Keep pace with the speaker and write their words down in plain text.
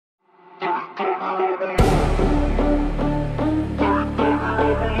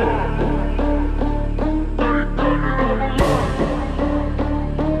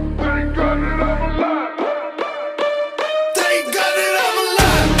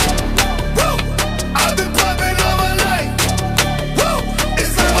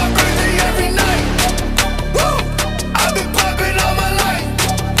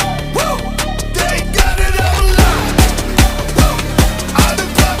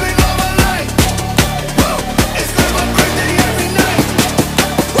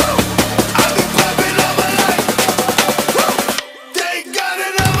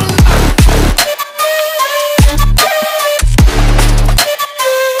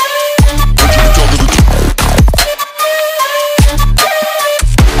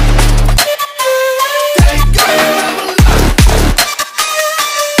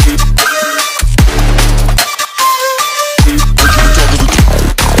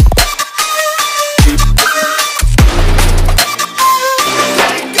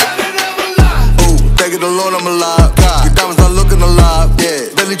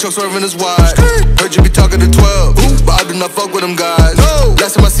Swerving is wide. Heard you be talking to 12, but I do not fuck with them guys.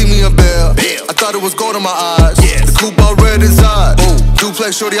 Last time I see me a bell, I thought it was gold in my eyes. The coupe all red inside.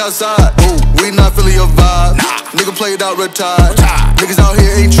 Duplex shorty outside. We not feeling your vibe. Nigga played out red tide. Niggas out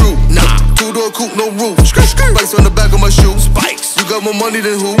here ain't true. Two-door coupe, no roof. Spikes on the back of my shoes. You got more money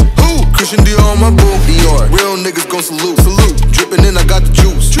than who? Christian Dior on my boot. Dior. Real niggas gon' salute. Drippin' in, I got the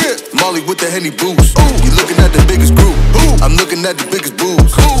juice. Molly with the Henny boost. You looking at the biggest group. I'm looking at the biggest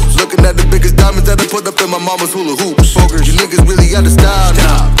boobs. Looking at the biggest diamonds that I put up in my mama's hula hoops. You niggas really got the style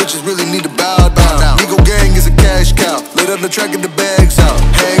now. Bitches really need to bow down. Nigo gang is a cash cow. Laid on the track and the bags out.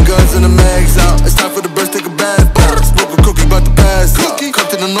 Handguns and the mags out. It's time for the birds, take a bath. Smoke a cookie, bout to pass out. Come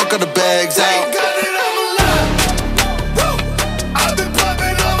to the knock, got the bags out.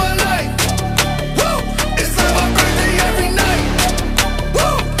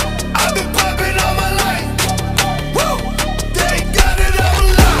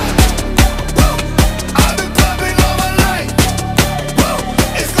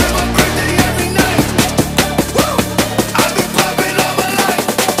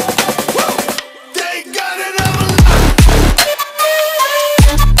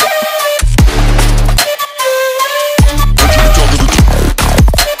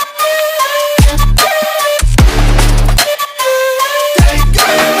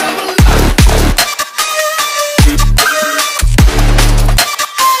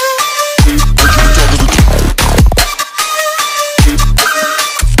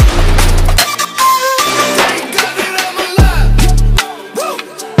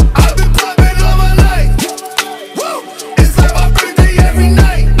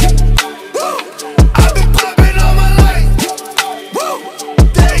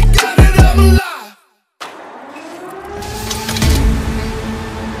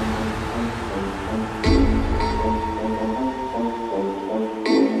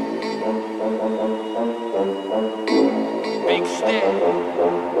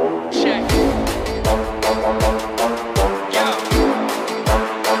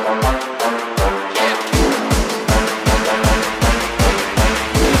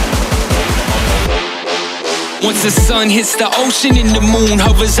 Once the sun hits the ocean and the moon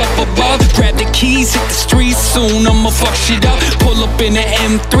hovers up above, grab the keys, hit the streets soon, I'ma fuck shit up. Pull up in an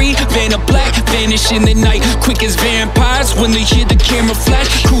M3, van of black, vanish in the night, quick as vampires when they hear the camera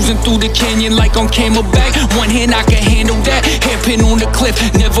flash. Cruising through the canyon like on Camelback, one hand I can handle that, hairpin on the cliff,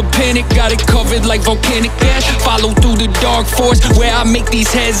 never panic, got it covered like volcanic ash. Follow through the dark forest where I make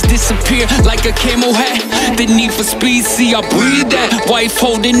these heads disappear like a camel hat. The need for speed, see I breathe that. Wife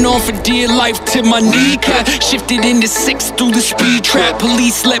holding on for dear life to my kneecap. Shifted into 6 through the speed trap.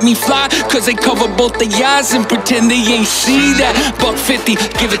 Police let me fly, cause they cover both the eyes and pretend they ain't see that. $150,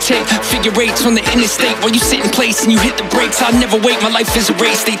 give or take, figure eights on the interstate. While you sit in place and you hit the brakes, I never wait, my life is a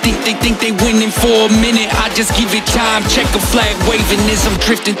race. They think they winning for a minute, I just give it time. Check a flag waving as I'm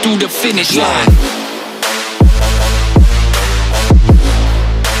drifting through the finish line.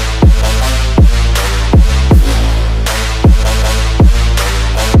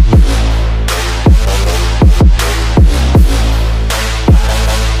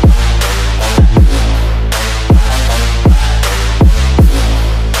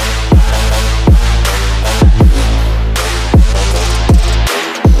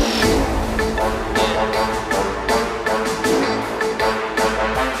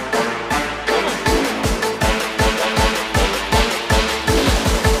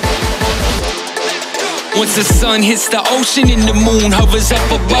 Once the sun hits the ocean and the moon hovers up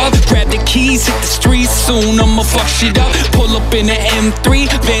above, grab the keys, hit the streets soon, I'ma fuck shit up. Pull up in the M3,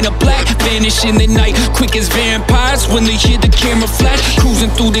 van of black, vanish in the night, quick as vampires when they hear the camera flash.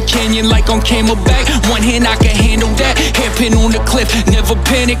 Cruising through the canyon like on Camelback, one hand I can handle that, hairpin on the cliff, never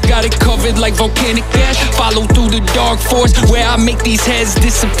panic, got it covered like volcanic ash. Follow through the dark forest where I make these heads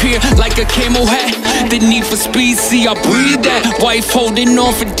disappear like a camel hat. The need for speed, see I breathe that. Wife holding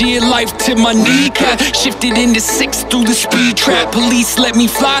on for dear life to my kneecap, shifted into 6 through the speed trap. Police let me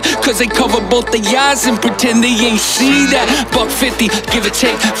fly cause they cover both the eyes and pretend they ain't see that. $150, give or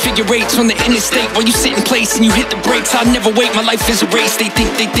take, figure eights on the interstate while you sit in place and you hit the brakes. I never wait, my life is a race. They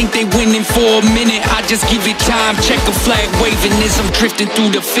think they winning for a minute, I just give it time. Check a flag waving as I'm drifting through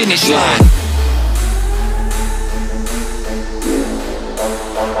the finish line.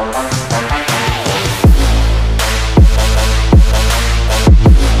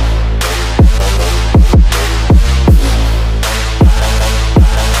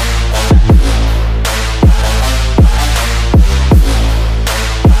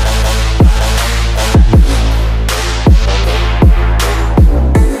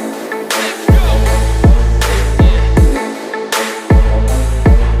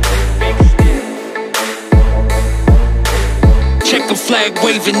 Flag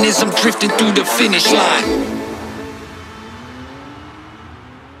waving as I'm drifting through the finish line.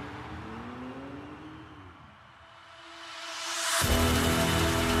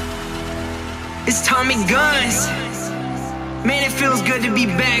 It's Tommygunnz. Man, it feels good to be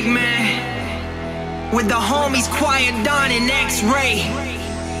back, man. With the homies Choirdon and X-Ray.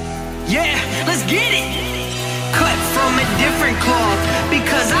 Yeah, let's get it. Cut from a different cloth,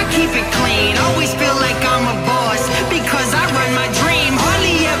 because I keep it clean. Always feel like I'm a boss, because I run my dream.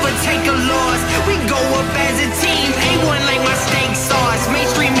 Hardly ever take a loss. We go up as a team. A1 like my steak sauce.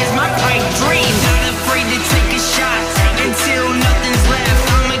 Mainstream is my pipe dream. Not afraid to take a shot until nothing's left.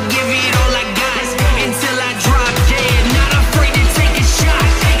 I'ma give it all I got until I drop dead. Not afraid to take a shot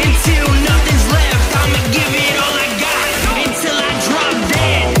until nothing's left. I'ma give it all I got until I drop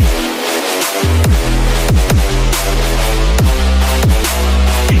dead.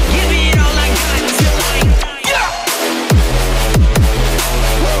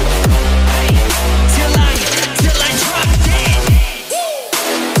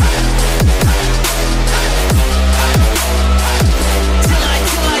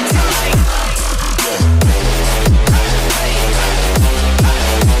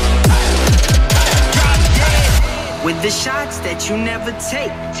 The shots that you never take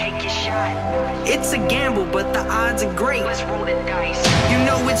a shot. It's a gamble, but the odds are great. Let's roll the dice. You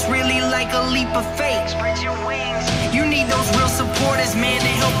know it's really like a leap of faith. Spread your wings. You need those real supporters, man,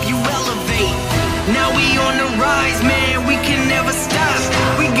 to help you elevate. Now we on the rise, man, we can never stop.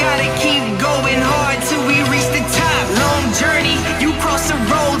 We gotta keep going hard till we reach the top. Long journey, you cross the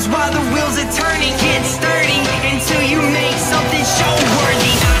roads while the wheels are turning. Get sturdy until you make something show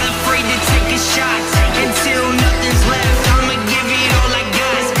worthy. Not afraid to take a shot until nothing's left. I'ma give it all I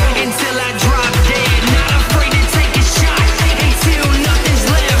got until I drop dead. Not afraid to take a shot until nothing's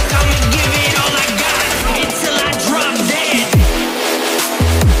left. I'ma give it all I got until I drop dead.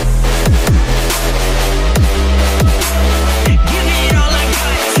 Give it all I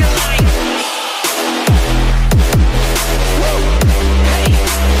got till I hey,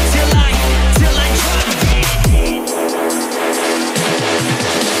 till I drop dead.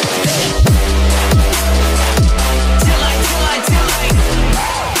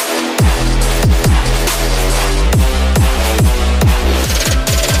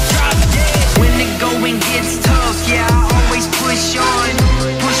 When the going gets tough, yeah, I always push on.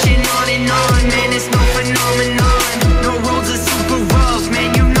 Pushing on and on, man, it's no phenomenon. No roads are super rough,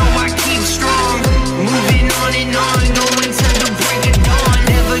 man, you know I keep strong. Moving on and on, going to the break of dawn.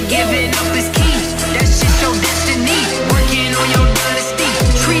 Never giving up is key, that's just your destiny. Working on your dynasty,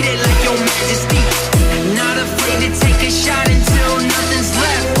 treat it like your majesty. Not afraid to take a shot until nothing's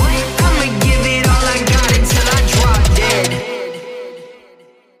left. I'ma give it all I got until I drop dead.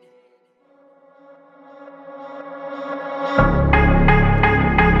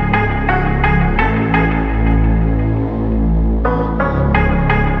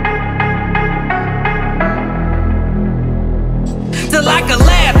 Till I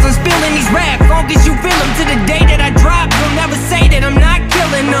collapse, I'm spilling these raps. Long as you feel them to the day that I drop, you'll never say that I'm not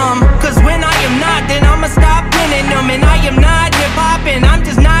killing them. Cause when I am not, then I'ma stop pinning them. And I am not hip-hop and I'm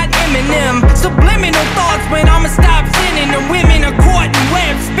just not Eminem. Subliminal thoughts when I'ma stop sending them. Women are caught in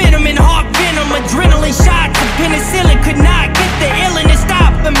webs, spit them in hawk venom. Adrenaline shots of penicillin could not get the illness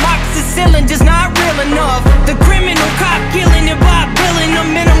stop. Amoxicillin just not real enough. The criminal cop killing it by billing. A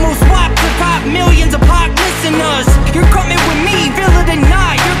minimal swap to pop millions of pop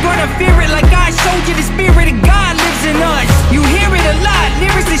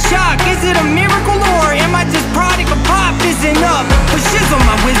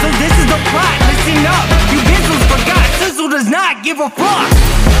a fuck.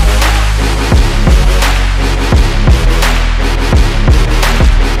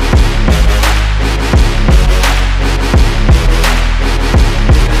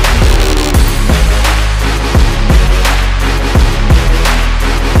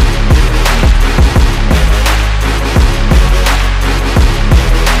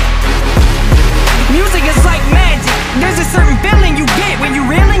 Music is like magic. There's a certain feeling you get when you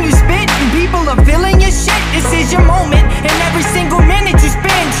reel and you spit, and people are feeling your shit. This is your moment, and every single minute you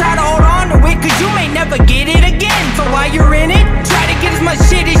spend, try to hold on to it, cause you may never get it again. So while you're in it, try to get as much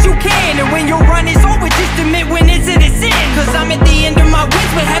shit as you can, and when your run is over, just admit when it's in its end. Cause I'm at the end of my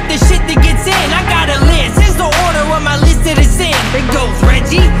wits with half the shit that gets in. I got a list, here's the order of my list of the sin. It goes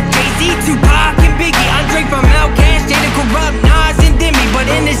Reggie, Jay-Z, Tupac, and Biggie, Andre from Outkast, Jada Corrupt, Nas, and Demi. But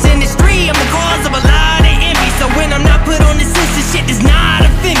in this industry, I'm the cause of a lot of envy. So when I'm not put on this list, this shit does not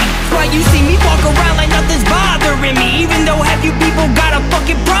offend me. That's why you see me walk around like nothing's bothering me, even though half you people got a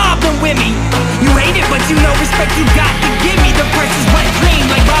fucking problem with me. You hate it, but you know respect you got to give me. The price is wet dream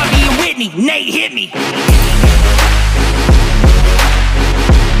like Bobby and Whitney. Nate hit me.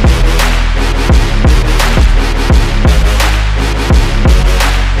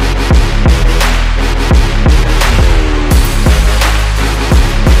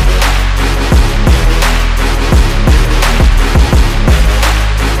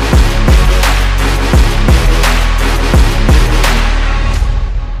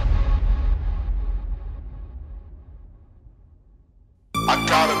 I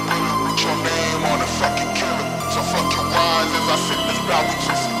got a bullet with your name on a fucking killer. So fuck your wise as I sit this bout with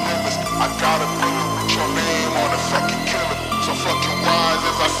twisted livers. I got a bullet with your name on a fucking killer. So fuck your wise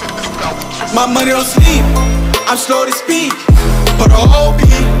as I sit this bout with twisted livers. My money don't sleep, I'm slow to speak, but the whole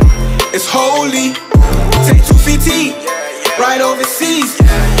beat is holy. Take 2 feet, right overseas.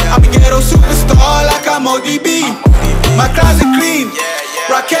 I'm a ghetto superstar like I'm ODB. My closet clean,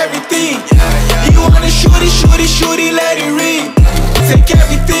 rock everything. You wanna shooty, let it ring. Take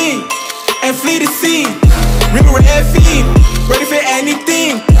everything and flee the scene. Real red fiend, ready for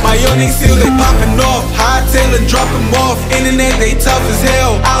anything. My young niggas still they popping off. Hightail and drop them off. Internet they tough as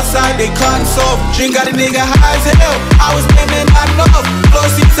hell. Outside they cotton soft. Drink got a nigga high as hell. I was paying not enough. Floor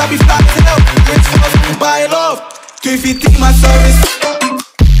seats I be fly as hell. Rich floors we buy it off. 350 my service.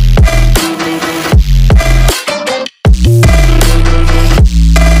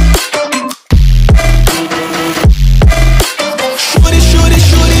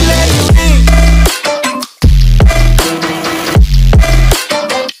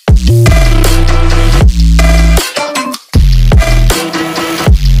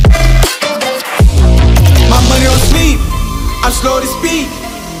 Slow to speak,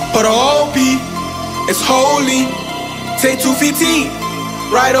 but the whole beat is holy. Take 2 feet,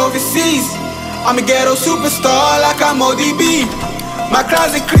 right overseas. I'm a ghetto superstar like I'm ODB. My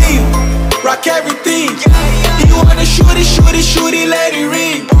closet clean, rock everything. You wanna shooty, let it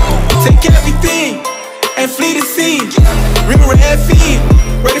ring. Take everything and flee the scene. Real red fiend,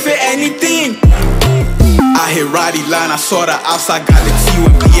 ready for anything. I hit Roddy line, I saw the outside, got the T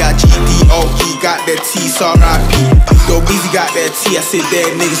when B-I-G-D-O-E, got that T, saw R.I.P. Go Beezy got that T, I said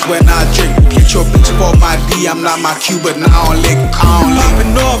dead niggas when I drink. Get your bitch up on my D, I'm not my Q, but now I don't lick.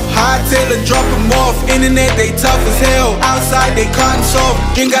 Popping off, hightail and drop them off. Internet they tough as hell, outside they cotton soft.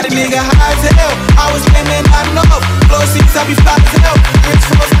 Drink got a nigga high as hell, I was paying not enough. Floor seats I be fly as hell, rich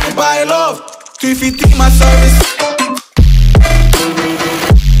floors we buy it off. 350 my service.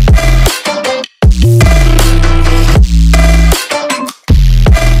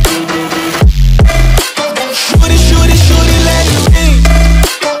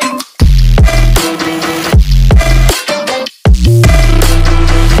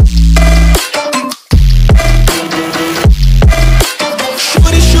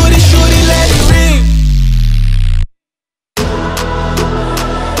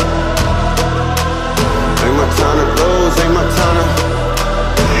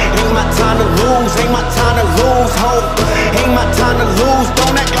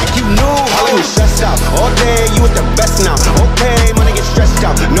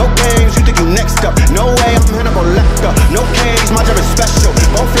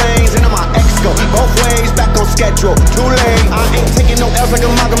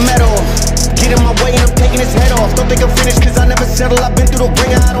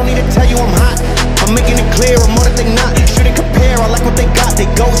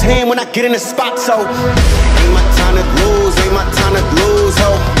 Get in the spot, so ain't my time to lose, ain't my time to lose,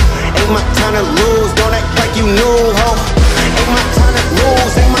 ho. Ain't my time to lose, don't act like you knew, ho. Ain't my time to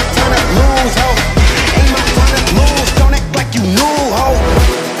lose, ain't my time to lose, ho. Ain't my time to lose, don't act like you knew, ho.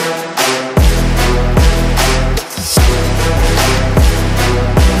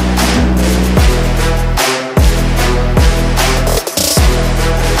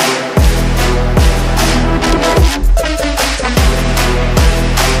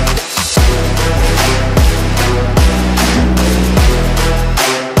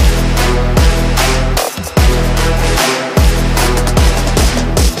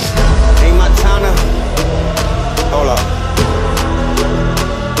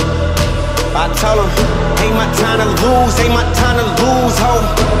 lose, ain't my time to lose, ho.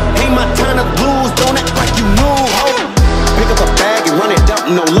 Ain't my time to lose, don't act like you knew, ho. Pick up a bag and run it up,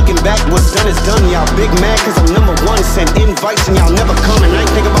 no looking back, what's done is done. Y'all big mad cause I'm #1, send invites and y'all never come. And I ain't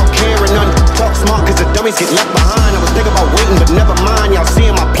think about caring none, talk smart cause the dummies get left behind. I was thinking about waiting but never mind, y'all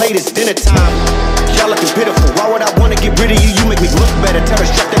seeing my plate, it's dinner time. Y'all looking pitiful, why would I wanna get rid of you? You make me look better, tell the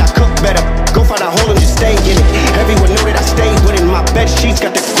chef that I cook better. Go find a hole and just stay in it. Everyone know that I stay winning, my bed sheets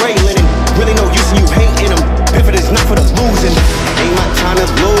got the gray linen. Really no use in you hating them, Piffen is not for the losing. Ain't my time to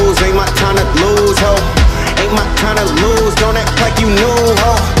lose, ain't my time to lose, ho. Ain't my time to lose, don't act like you knew,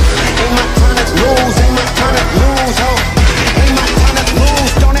 ho. Ain't my time to lose, ain't my time to lose, ho. Ain't my time to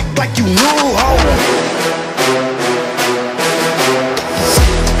lose, don't act like you knew, ho.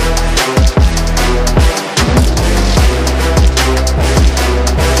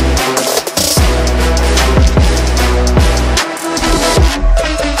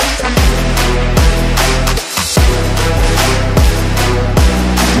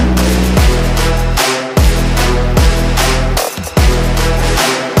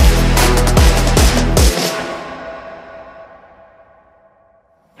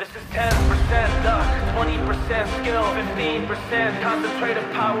 Concentrated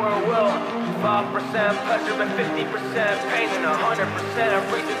power of will, 5% pleasure and 50% pain, and 100%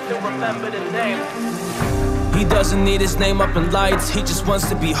 reason to remember the name. He doesn't need his name up in lights, he just wants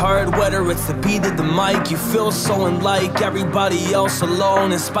to be heard. Whether it's the beat of the mic, you feel so unlike everybody else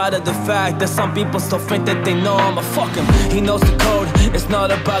alone. In spite of the fact that some people still think that they know him, but fuck him, he knows the code. It's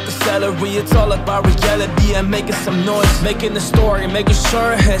not about the salary, it's all about reality and making some noise, making the story, making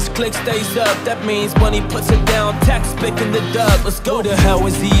sure his click stays up. That means when he puts it down, tax picking the dub. Let's go. Who the hell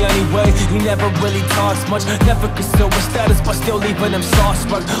is he anyway? He never really talks much, never concealed with status, but still leaving him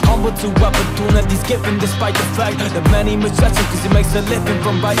sauce-struck. Humble to opportunities given despite the fact that many reject him cause he makes a living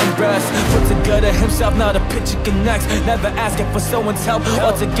from writing breasts. Put together himself, not a picture connects. Never asking for someone's help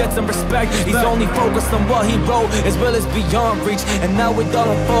or to get some respect. He's only focused on what he wrote, as well as beyond reach. And now it all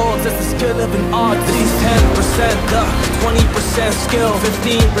unfolds as the skill of an artist. He's 10% luck, 20% skill,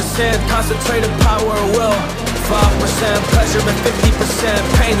 15% concentrated power of will, 5% pleasure and 50%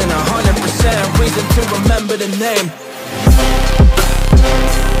 pain, and 100% reason to remember the name.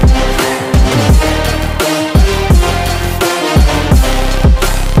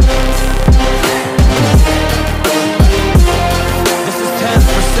 This is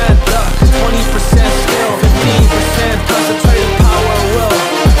 10% luck, 20% skill, 15% concentrated power of will,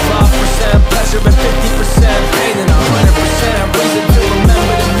 5% pleasure and 50% pain, and 100% reason to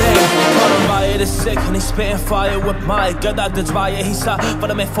remember the name. Är sick and he's spitting fire with my gödade varje hissa. Vad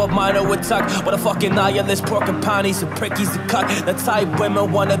de är för mig och attack. What a fucking nihilist porcupines and prickies to cut. The type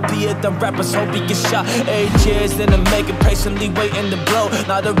women wanna be it, the rappers hope he gets shot. 8 years in the making, patiently waiting to blow.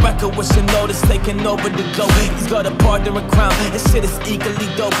 Now the record wishing notice taking over the glow. He's got a partner in crown, his shit is equally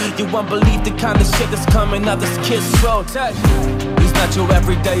dope. You won't believe the kind of shit that's coming out this kid's throat. He's not your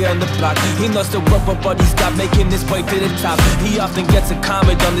everyday on the block. He knows the work of what he's got, making his way to the top. He often gets a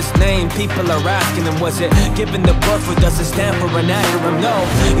comment on his name. People are asking him, was it given the birth or does it stand for an acronym? No,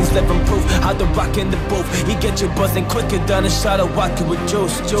 he's living proof how to rock in the booth. He get you buzzing quicker than a shot of vodka with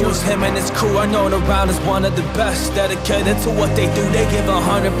juice. Him and his crew are known around as one of the best. Dedicated to what they do, they give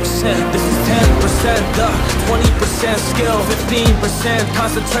 100%. This is 10% luck, 20% skill, 15%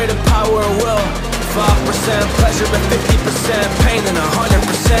 concentrated power of will, 5% pleasure and 50% pain, and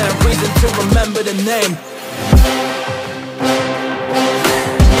 100% reason to remember the name.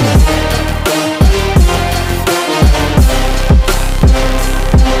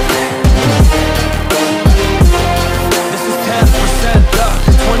 This is 10% luck,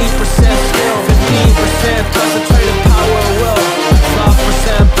 20% skill, 15% concentrated power of will,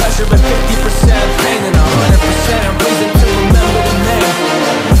 5% pleasure and 50% pain, and 100% reason to remember the name.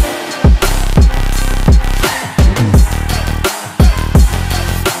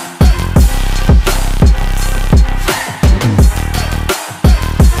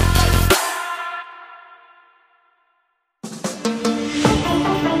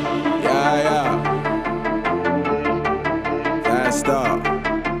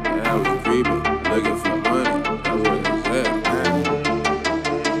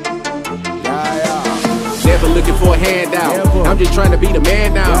 I'm just trying to be the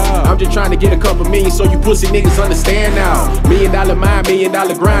man now. I'm just trying to get a couple million so you pussy niggas understand now. $1 million mind, $1 million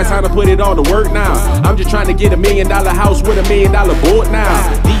grind, time to put it all to work now. I'm just trying to get $1 million house with $1 million board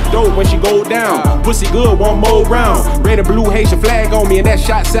now. Deep dope when she go down, pussy good, one more round. Red and blue Haitian flag on me and that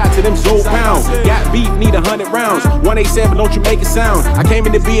shot's out to them Zoe pounds. Got beef, need 100 rounds, 187, don't you make it sound. I came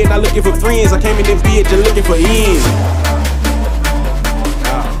in the bed not looking for friends, I came in the bed just looking for ends.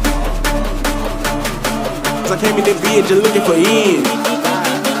 I came in the bitch just looking for ends.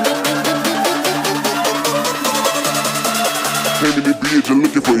 Came in the bitch just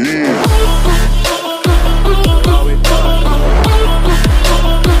looking for ends.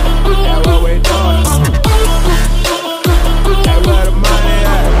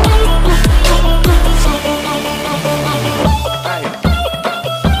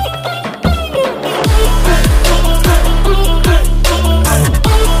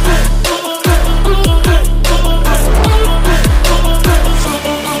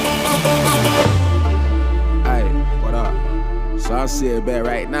 I sit back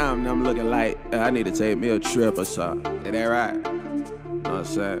right now and I'm looking like I need to take me a trip or something. Is that right? You know what I'm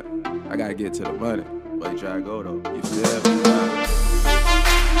saying? I gotta get to the money. But you try to go though. You feel me?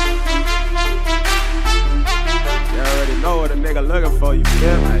 You already know what a nigga looking for, you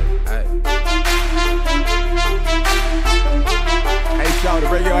feel me? Hey, Shawty,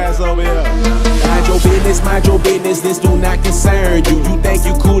 bring your ass over here. Mind your business, this do not concern you. You think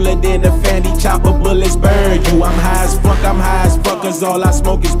you cooler than the Fanny chopper, bullets burn you. I'm high as fuck, cause all I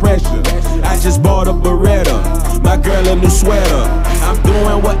smoke is pressure. I just bought a Beretta, my girl a new sweater. I'm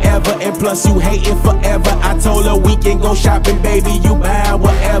doing whatever, and plus you hating forever. I told her we can go shopping, baby, you buy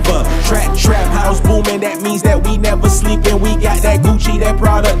whatever. Trap house booming, that means that we never sleeping. We got that Gucci, that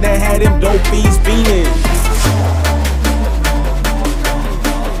product that had them dope fiends fiending.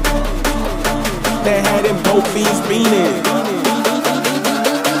 That had them dope fiends fiending.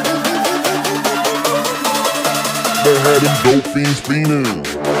 That had them dope fiends fiending.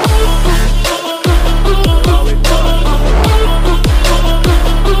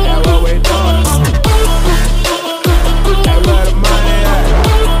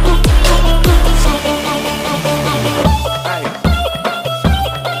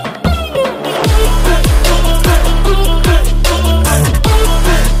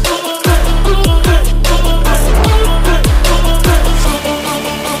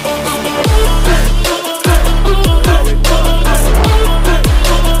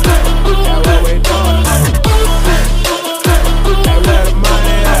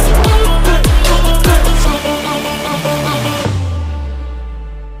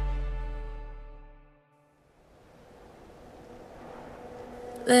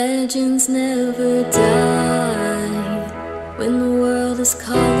 Legends never die when the world is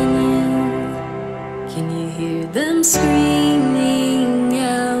calling you. Can you hear them screaming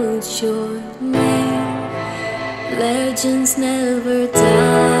out your name? Legends never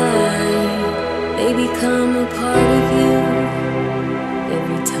die, they become a part of you.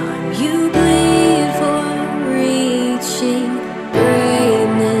 Every time you bleed for reaching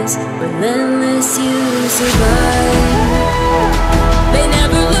greatness, relentless you survive. They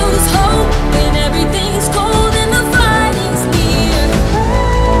never lose hope when everything's cold and the fighting's near.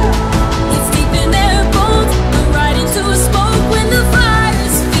 It's deep in their bones, but right into a smoke when the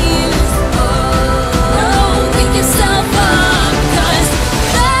fire's fierce. Oh, pick yourself up, 'cause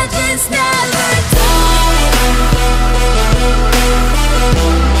legends never die.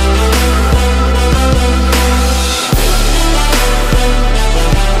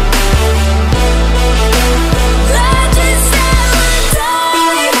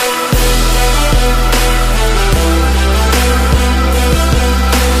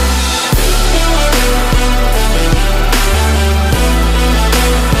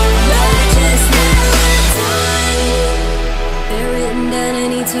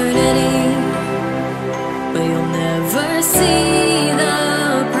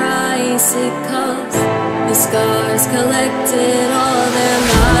 Scars collected all their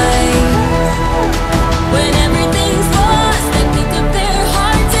lives. When everything's lost, they pick up their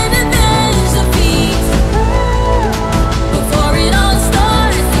hearts and avenge defeat. Before it all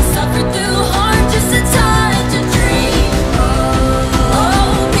starts, they suffer through hard just to touch a dream.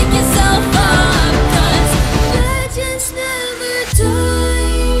 Oh, pick yourself up, 'cause legends never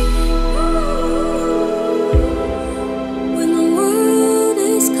die. When the world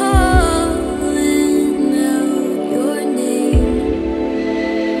is calling,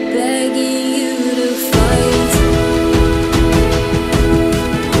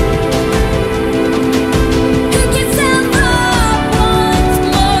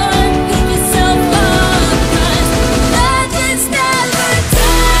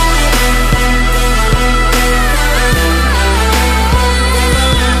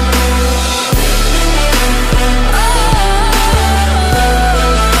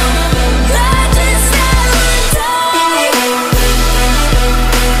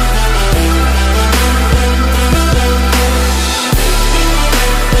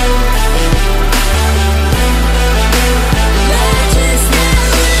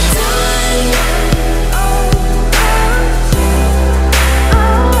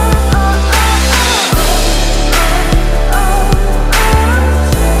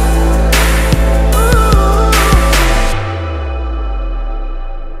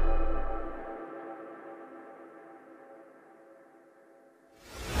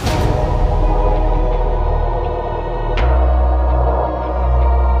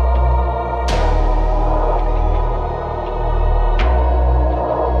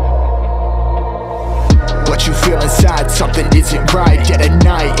 something isn't right. Yet at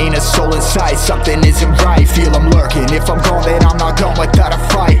night, ain't a soul in sight. Something isn't right, feel I'm lurking. If I'm gone, then I'm not gone without a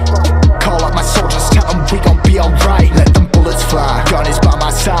fight. Call up my soldiers, tell them we gon' be alright. Let them bullets fly, gun is by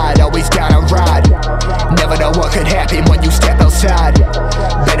my side, always down to ride. Never know what could happen when you step outside.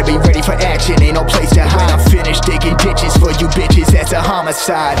 Better be ready for action, ain't no place to hide. When I'm finished digging ditches for you bitches, that's a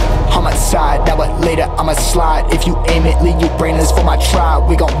homicide. Homicide, now what later I'ma slide. If you aim it, leave you brainless for my tribe.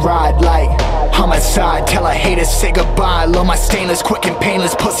 We gon' ride like homicide. Tell a hater say goodbye. Love my stainless, quick and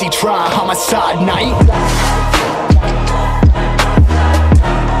painless, pussy try. Homicide night.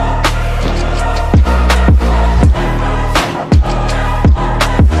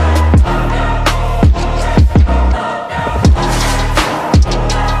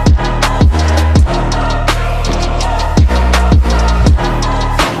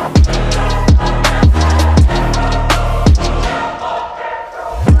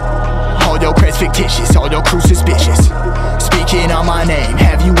 Fictitious, all your crew suspicious. Speaking on my name,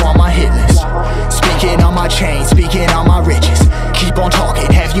 have you on my hit list. Speaking on my chain, speaking on my riches. Keep on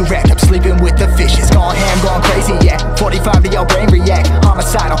talking, have you racked up sleeping with the fishes. Gone ham, gone crazy, yeah. 45 to your brain react.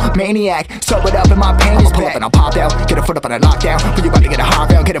 Homicidal, maniac, sobered up and my pain is back. Pull up and I'll pop out, get a foot up on a lockdown. When you about to get a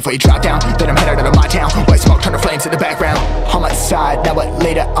hard round, get it before you drop down. Then I'm headed out of my town, white smoke turn the flames in the background. Homicide, now what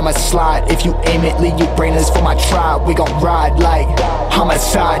later I'ma slide. If you aim it, leave you brainless for my tribe. We gon' ride like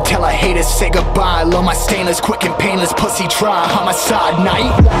homicide. Tell a hater say goodbye. Love my stainless, quick and painless, pussy try. Homicide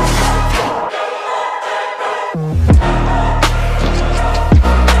night.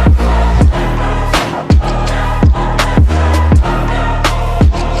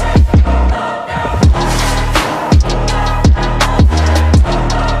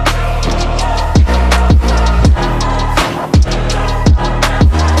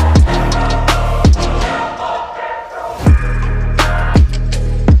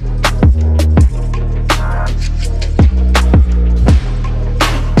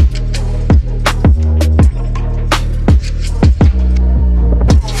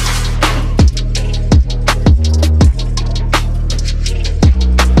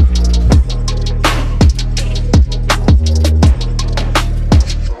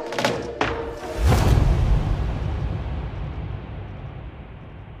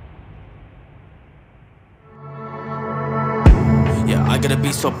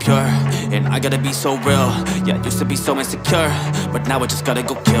 So pure, and I gotta be so real. Yeah, I used to be so insecure, but now I just gotta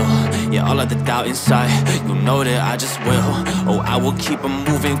go kill. Yeah, all of the doubt inside, you know that I just will. Oh, I will keep on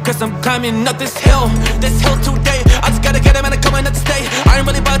moving, cause I'm climbing up this hill today. I just gotta get it, man, I'm coming up to stay. I ain't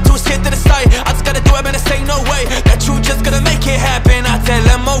really about to shit to the side. I just gotta do it, man, this ain't no way that you just gonna make it happen. I tell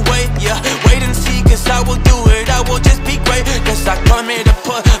them, oh wait, yeah, wait and see, cause I will do it. I will just be great, cause I come here to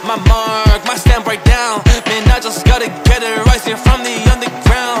put my mark, my stamp right down. Man, I just gotta get it rising from the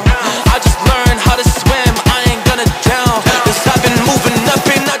underground. I just learned how to swim, I ain't gonna drown. Cause I've been moving up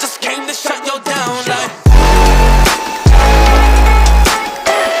and I just came to shut you down like.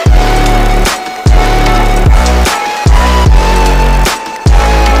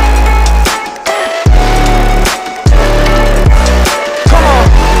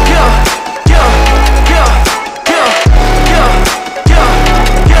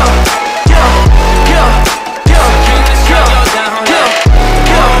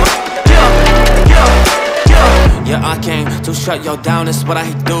 To shut y'all down is what I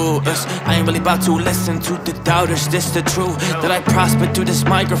do. I ain't really about to listen to the doubters. This the truth that I prosper through this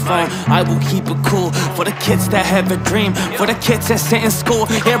microphone. I will keep it cool for the kids that have a dream, for the kids that sit in school.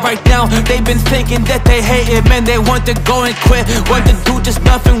 Yeah, right now they've been thinking that they hate it, man. They want to go and quit, want to do just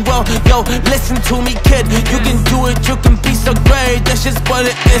nothing well. Yo, listen to me, kid. You can do it, you can be so great. That's just what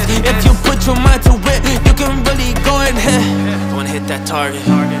it is. If you put your mind to it, you can really go and hit. Go and hit that target.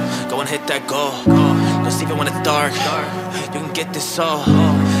 Go and hit that goal. Just even when it's dark, you can get this soul.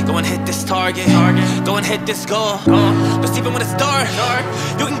 Go and hit this target. Go and hit this goal. Just even when it's dark,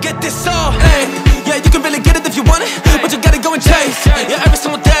 you can get this soul. Hey, yeah, you can really get it if you want it, but you gotta go and chase. Yeah, every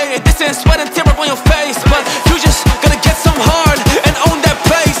single day, this ain't sweat and tear up on your face, but you just gotta get some hard and own that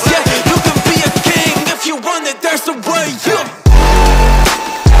place. Yeah, you can be a king if you want it. There's a way. Yeah.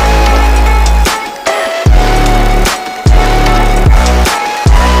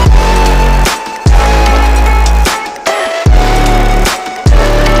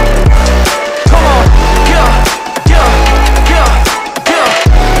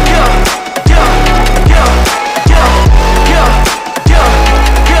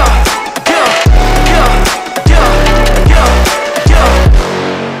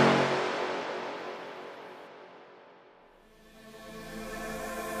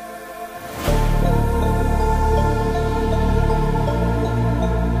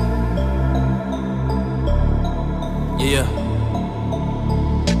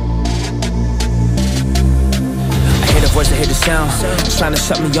 sound, it's trying to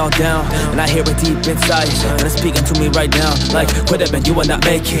shut me all down. And I hear it deep inside, and it's speaking to me right now. Like, quit it, man, you will not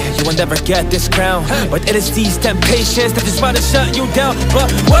make it, you will never get this crown. But it is these temptations that just try to shut you down. But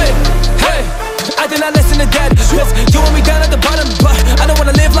wait, hey, I did not listen to that, cause you want me down at the bottom. But I don't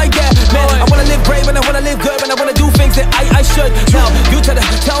wanna live like that, man. I wanna live brave and I wanna live good, and I wanna do things that I should. Now, you try to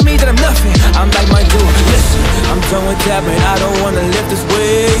tell me that I'm nothing, I'm like my dude. Listen, I'm done with that, man, I don't wanna live this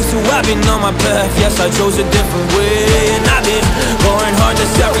way. So I've been on my path, yes, I chose a different way. And I've been going hard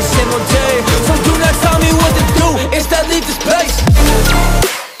just every single day. So do not tell me what to do, instead leave this place.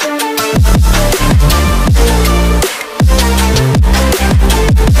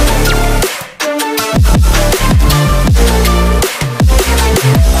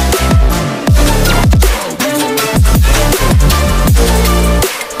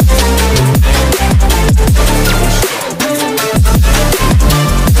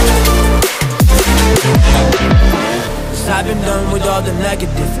 I've been done with all the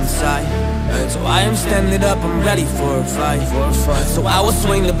negative inside, so I am standing up, I'm ready for a fight. So I will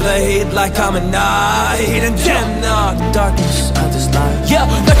swing the blade like I'm a knight. And damn, nah, the darkness of this life. Yeah,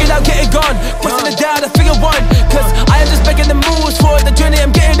 look it out, getting gone, pushing it down to figure one. Cause I am just making the moves for the journey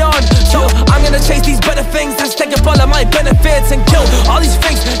I'm getting on. So I'm gonna chase these better things, let's take up all of my benefits and kill all these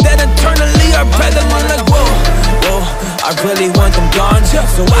things that internally are better than like, whoa, whoa, I really want them gone,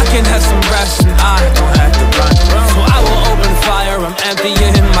 so I can have some rest and I don't have to run. So I will open fire, I'm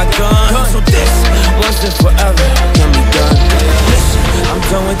emptying my gun. So this once and forever can be done. Listen, I'm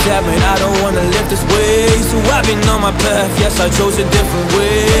done with that, man, I don't wanna live this way. So I've been on my path, yes, I chose a different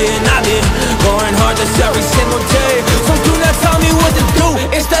way. And I've been going hard just every single day. So do not tell me what to do,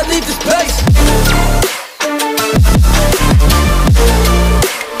 instead leave this place.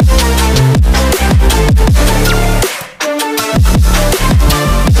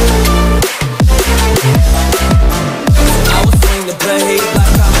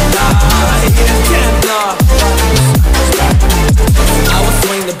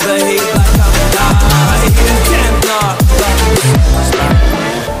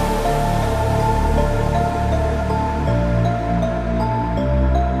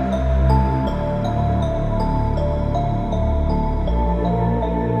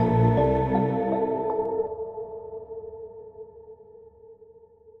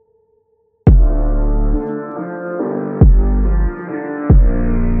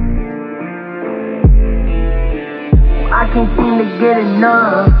 can't seem to get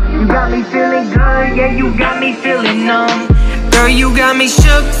enough. You got me feeling good, yeah, you got me feeling numb. Girl, you got me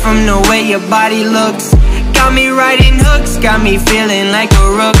shook from the way your body looks. Got me riding hooks, got me feeling like a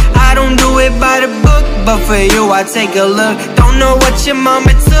rook. I don't do it by the book, but for you I take a look. Don't know what your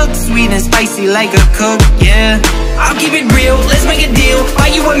mama took, sweet and spicy like a cook, yeah. I'll keep it real, let's make a deal.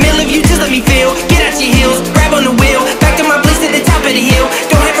 Buy you a meal if you just let me feel. Get out your heels, grab on the wheel. Back to my place at the top of the hill.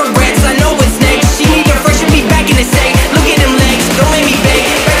 Don't have regrets, I know what's next. She need her fresh and be back in the sec. Look at them legs, don't make me beg.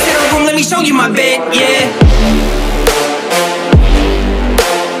 Back to the room, let me show you my bed, yeah.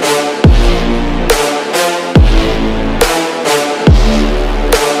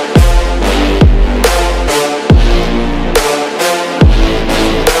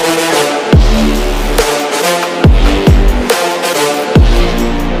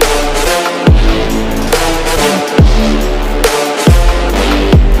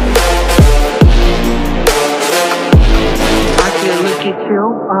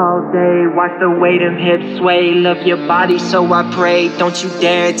 Watch the way them hips sway. Love your body, so I pray. Don't you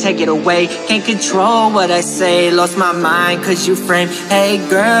dare take it away. Can't control what I say. Lost my mind cause you frame. Hey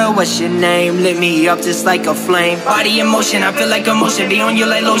girl, what's your name? Lit me up just like a flame. Body in motion, I feel like emotion. Be on you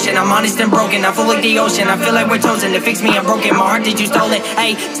like lotion. I'm honest and broken, I feel like the ocean. I feel like we're chosen to fix me, I'm broken. My heart, did you stole it?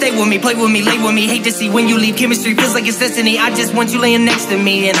 Hey, stay with me, play with me, lay with me. Hate to see when you leave, chemistry feels like it's destiny. I just want you laying next to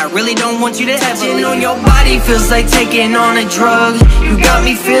me, and I really don't want you to ever leave. Touching on your body feels like taking on a drug. You got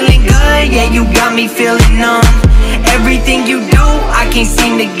me feeling good, yeah, you got me feeling numb. Everything you do, I can't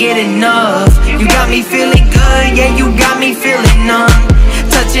seem to get enough. You got me feeling good, yeah, you got me feeling numb.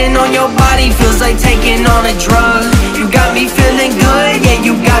 Touching on your body feels like taking on a drug. You got me feeling good, yeah,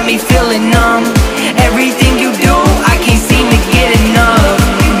 you got me feeling numb. Everything you do, I can't seem to get enough.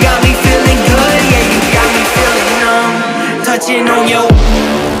 You got me feeling good, yeah, you got me feeling numb. Touching on your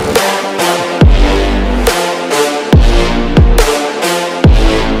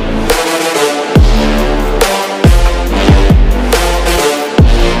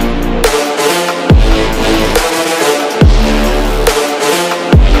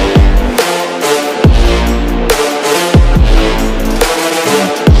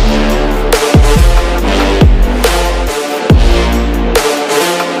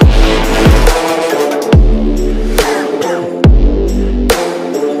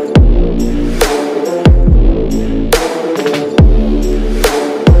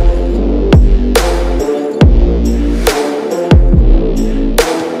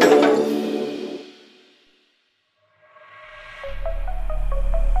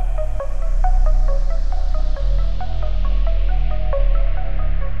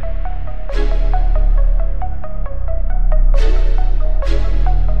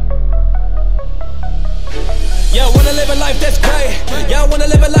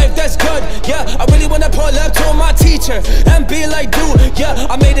nature and be like, dude, yeah,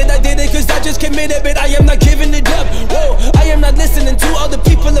 I made it, I did it, cause I just committed, but I am not giving it up. Whoa, I am not listening to other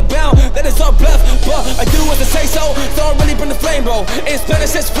people abound, that is all bluff, but I do what I say so I really bring the flame, bro. In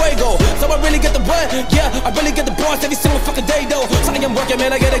Spanish it's fuego, so I really get the what? Yeah, I really get the bars every single fucking day, though. So I am working,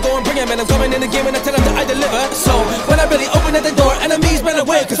 man, I gotta go and bring it, man. I'm coming in the game and I tell them that I deliver. So when I really open at the door, enemies run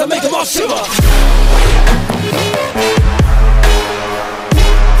away, cause I make them all shiver.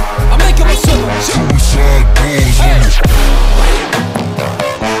 I make them all shiver. Suicide boys.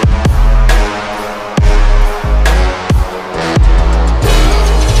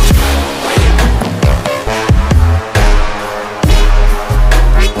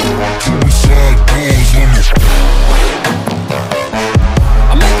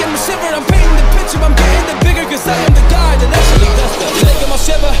 I'm making them shiver, I'm painting the picture, I'm getting the bigger, cause I am the guy that actually does that. Making them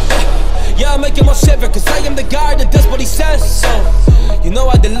shiver, yeah, I'm making them shiver, cause I am the guy that does what he says. So, you know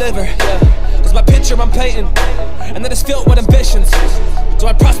I deliver, yeah, cause my picture I'm painting, and that is filled with ambitions. So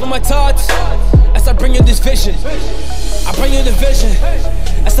I prosper my thoughts, as I bring you this vision. I bring you the vision,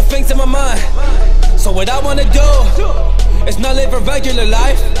 that's the things in my mind. So what I wanna do is not live a regular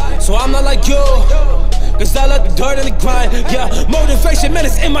life, so I'm not like you, cause I like the dirt and the grind. Yeah, motivation, man,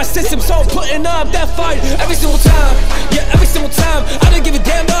 it's in my system, so I'm putting up that fight every single time. Yeah, every single time. I don't give a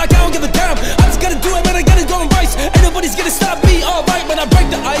damn, no, I don't give a damn. I just gotta do it, man, I gotta go and race. Ain't nobody's gonna stop me, alright, when I break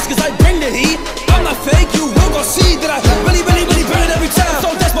the ice, cause I bring the heat. I'm not fake, you will go see that I really, really, really burn it every time. So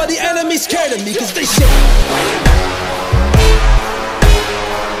that's why the enemy's scared of me, cause they shit.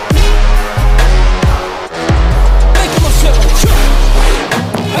 Make them a shiver.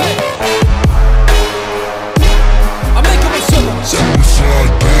 Hey.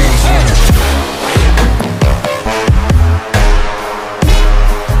 Suicide boys.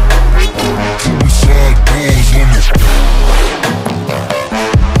 Suicide boys.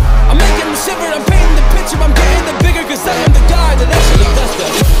 I'm making them shiver, I'm painting the picture, I'm getting the bigger, cause I am the guy that actually does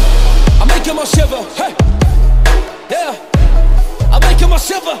that. I make them all shiver, hey, yeah, I make them all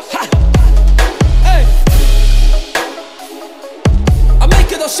shiver, ha, hey. I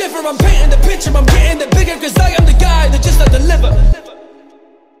make it all shiver, I'm painting the picture, I'm getting the bigger, cause I am the guy that just like deliver.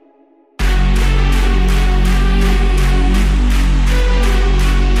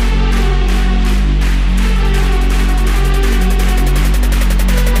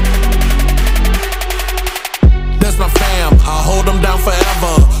 That's my fam, I hold them down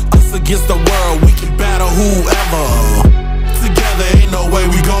forever. Us against the world, we can battle whoever. Together ain't no way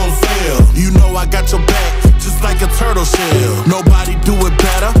we gon' fail. You know I got your back, just like a turtle shell. Nobody do it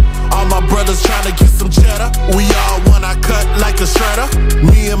better. All my brothers tryna get some cheddar. We all one, I cut like a shredder.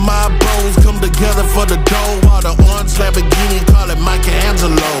 Me and my bros come together for the dough. While the orange Lamborghini call it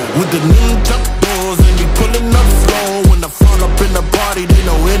Michelangelo. With the new jump doors and we pulling up slow. When I fall up in the party, they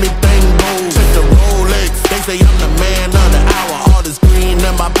know anything goes. Check the Rolex, they say I'm the man of the hour. All this green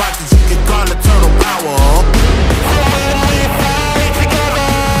in my pockets, you can call it turtle power.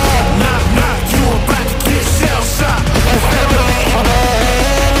 Knock, knock, you about to get shell shot.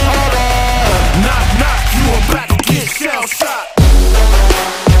 Knock, knock, you about to get shell shot.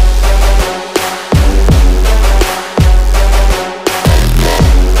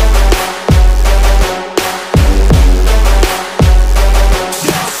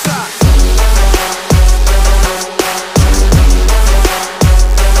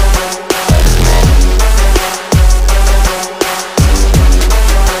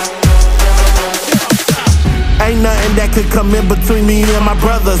 Ain't nothing that could come in between me and my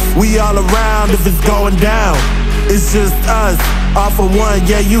brothers. We all around if it's going down. It's just us, all for one,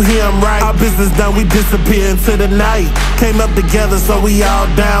 yeah, you hear him right. Our business done, we disappear into the night. Came up together, so we all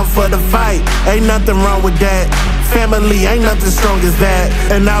down for the fight. Ain't nothing wrong with that. Family, ain't nothing strong as that.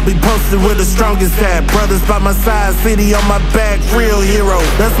 And I'll be posted with the strongest at. Brothers by my side, city on my back, real hero.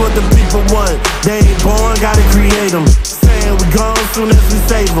 That's what the people want. They ain't born, gotta create them. Saying we gone soon as we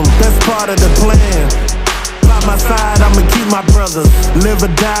save them. That's part of the plan. By my side, I'ma keep my brothers. Live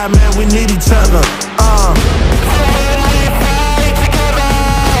or die, man, we need each other.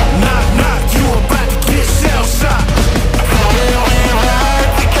 Knock, knock, you about to get shell shot.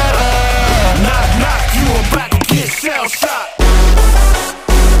 Knock, knock, you about to get shell shot.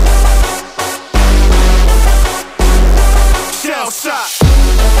 Shell shot.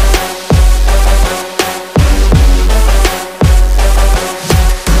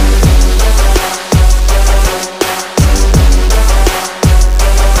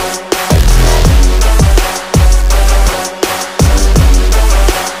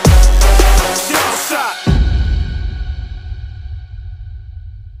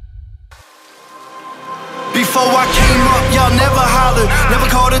 Before I came up, y'all never hollered, never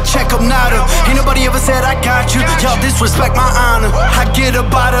called to check up, nada. Ain't nobody nobody ever said I got you. Y'all disrespect my honor. I get a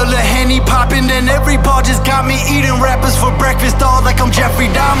bottle of Henny poppin', then every bar just got me eating rappers for breakfast, all like I'm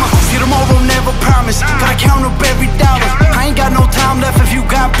Jeffrey Dahmer. See, tomorrow never promise, gotta count up every dollar. I ain't got no time left, if you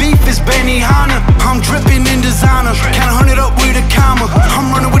got beef, it's Benihana. I'm dripping in designer, count 100 up with a comma.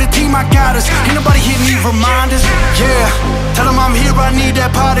 I'm running with a team, I got us. Ain't nobody here need reminders. Yeah, tell them I'm here, I need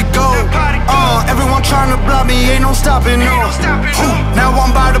that pot of gold. Everyone trying to block me, ain't no stopping, no. Now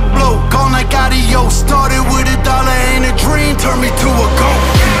I'm by the blow, gone like adios. Started with $1 and a dream, turned me to a goat.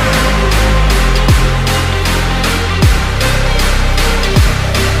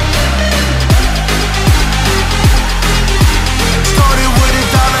 Started with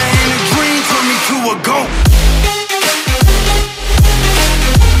 $1 and a dream, turned me to a goat.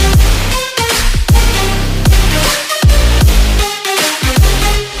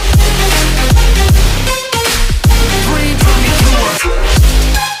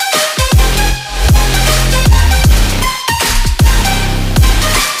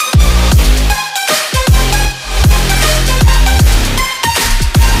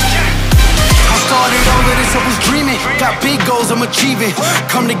 Got big goals I'm achieving.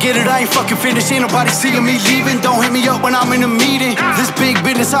 Come to get it, I ain't fucking finished. Ain't nobody seeing me leaving. Don't hit me up when I'm in a meeting. This big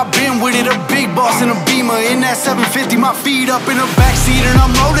business, I've been with it. A big boss in a Beamer. In that 750, my feet up in the backseat and I'm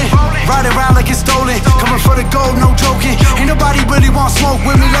rolling. Riding around like it's stolen. Coming for the gold, no joking. Ain't nobody really want smoke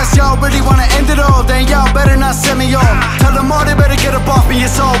with me. Unless y'all really wanna end it all, then y'all better not send me off. Tell them all they better get up off me.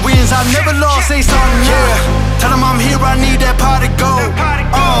 It's all wins, I never lost. Say something, yeah. Tell them I'm here, I need that pot of gold.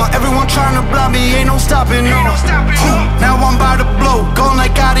 Everyone trying to block me, ain't no stopping, no. Now I'm by the blow, gone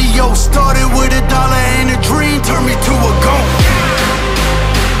like adios. Started with $1 and a dream, turned me to a goat.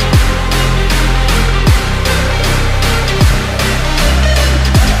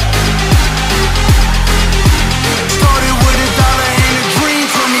 Started with $1 and a dream,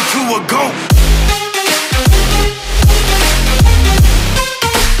 turned me to a goat.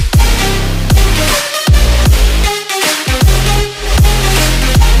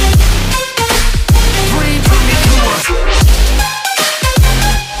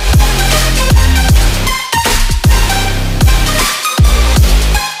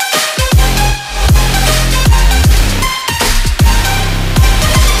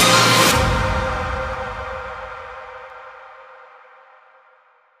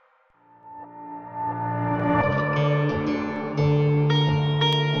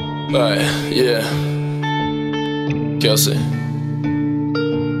 Alright, yeah. Kelsey.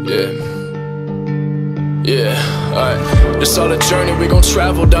 Yeah, alright. This all a journey, we gon'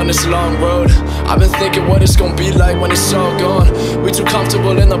 travel down this long road. I've been thinking what it's gon' be like when it's all gone. We too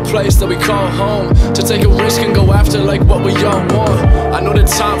comfortable in the place that we call home to take a risk and go after like what we all want. I know that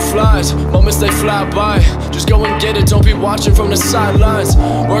time flies, moments they fly by. Just go and get it, don't be watching from the sidelines.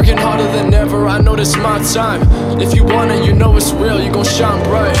 Working harder than ever, I know this my time. If you want it, you know it's real, you gon' shine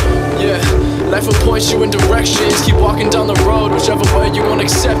bright. Yeah, life will point you in directions. Keep walking down the road, whichever way you gon'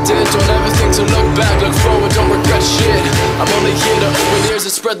 accept it. Don't ever think to look back, look forward, don't regret shit. I'm only here to open ears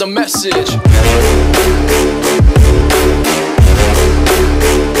and spread the message.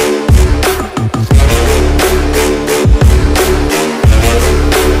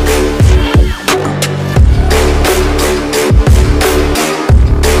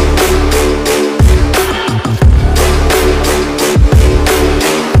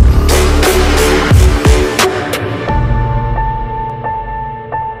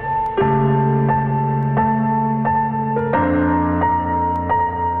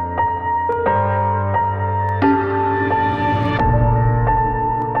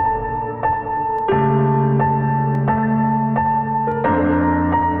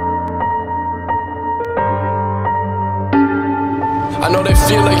 I know they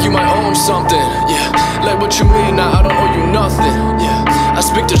feel like you might own something, yeah. Like what you mean, now I don't owe you nothing, yeah. I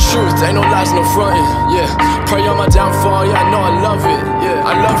speak the truth, ain't no lies, no frontin', yeah. Pray on my downfall, yeah, I know I love it, yeah.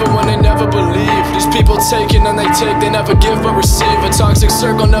 I love it when they never believe. These people taking and they take, they never give but receive. A toxic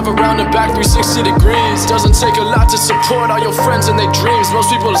circle, never rounded back 360 degrees. Doesn't take a lot to support all your friends and their dreams. Most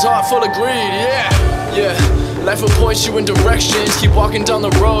people's heart full of greed, yeah. Life will point you in directions. Keep walking down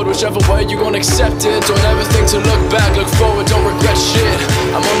the road, whichever way you gon' accept it. Don't ever think to look back, look forward, don't regret shit.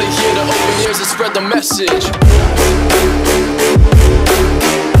 I'm only here to open ears and spread the message.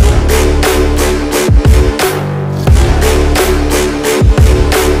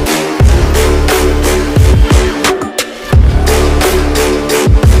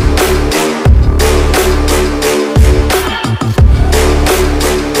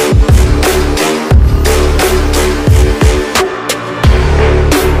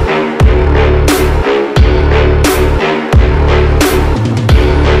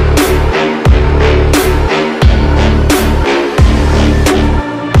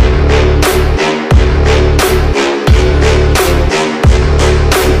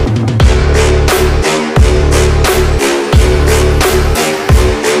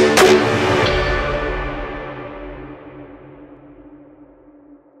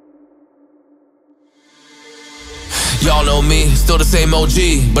 know me, still the same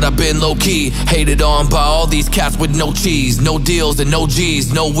OG, but I've been low-key. Hated on by all these cats with no cheese. No deals and no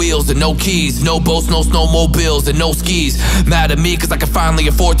G's, no wheels and no keys. No boats, no snowmobiles and no skis. Mad at me cause I can finally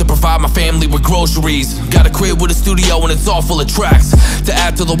afford to provide my family with groceries. Got a crib with a studio and it's all full of tracks to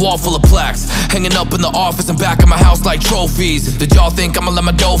add to the wall full of plaques. Hanging up in the office and back of my house like trophies. Did y'all think I'ma let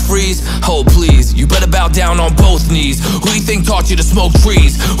my dough freeze? Oh please, you better bow down on both knees. Who you think taught you to smoke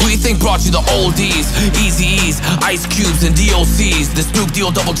trees? Who you think brought you the oldies? Easy-E's, Ice Cubes and DOCs. The Snoop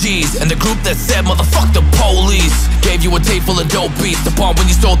Deal Double G's. And the group that said motherfuck the police. Gave you a tape full of dope beats to pump when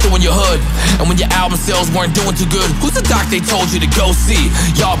you stole through in your hood. And when your album sales weren't doing too good, who's the doc they told you to go see?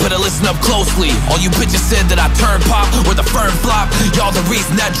 Y'all better listen up closely. All you bitches said that I turn pop or the firm flop. Y'all the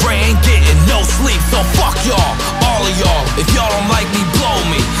reason that Dre ain't getting no sleep. So fuck y'all, all of y'all. If y'all don't like me, blow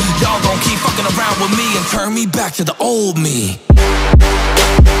me. Y'all gon' keep fucking around with me and turn me back to the old me.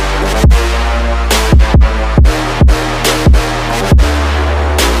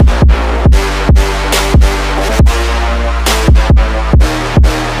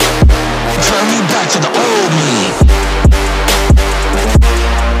 Turn me back to the old me.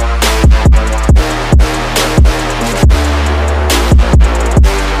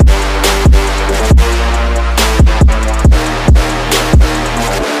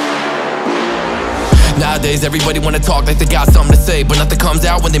 Nowadays everybody wanna talk like they got something to say, but nothing comes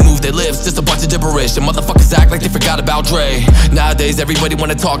out when they move their lips. Just a bunch of gibberish and motherfuckers act like they forgot about Dre. Nowadays everybody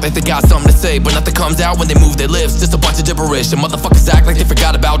wanna talk like they got something to say, but nothing comes out when they move their lips. Just a bunch of gibberish and motherfuckers act like they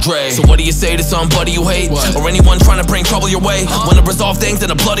forgot about Dre. So what do you say to somebody you hate? What? Or anyone trying to bring trouble your way? Wanna resolve things in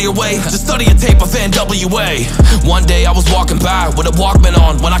a bloodier way? Just study a tape of NWA. One day I was walking by with a Walkman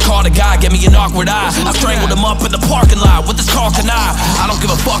on when I caught a guy, gave me an awkward eye. I strangled him up in the parking lot with this Carlton eye. I don't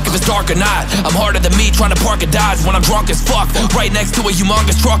give a fuck if it's dark or not. I'm harder than me trying to park a Dodge when I'm drunk as fuck, right next to a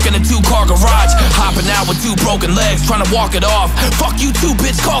humongous truck in a 2-car garage. Hopping out with 2 broken legs, trying to walk it off. Fuck you too,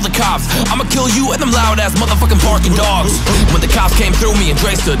 bitch, call the cops. I'ma kill you and them loud ass motherfucking barking dogs. When the cops came through, me and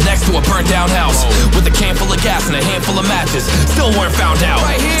Dre stood next to a burnt down house with a can full of gas and a handful of matches. Still weren't found out.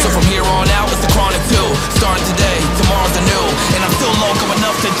 So from here on out, it's the Chronic 2. Starting today, tomorrow's a new. And I'm still loco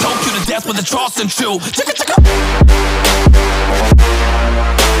enough to choke you to death with a Charleston chew. Chicka chicka.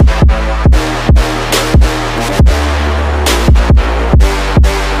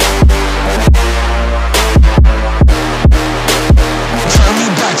 Turn me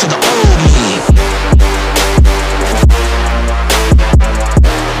back to the old me.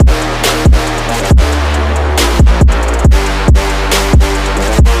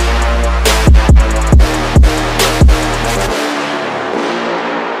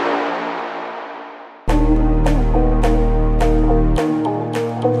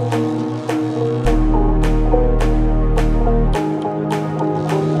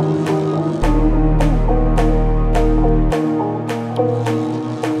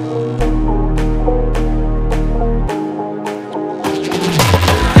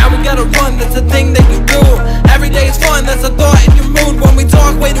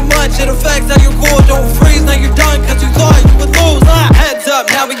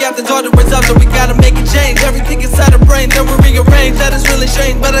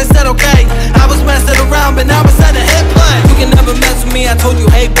 But I said okay, I was messing around, but now I said a hit play. You can never mess with me, I told you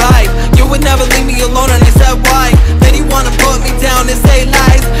hey bye. You would never leave me alone and I said why. Then you wanna put me down and say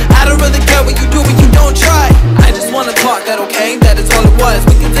lies. I don't really care what you do, but you don't try. I just wanna talk, that okay, that is all it was.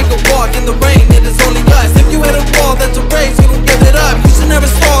 We can take a walk in the rain, it is only us. If you hit a wall, that's a race, you don't give it up. You should never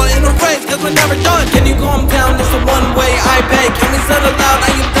stall in a race, cause we're never done. Can you calm down, it's a one way I pay. Can we settle out,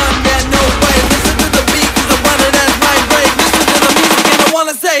 are you done? Yeah, no way. Listen to the beat, cause I run it as my break. Listen to the music and I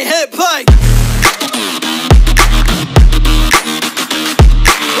wanna say hit play.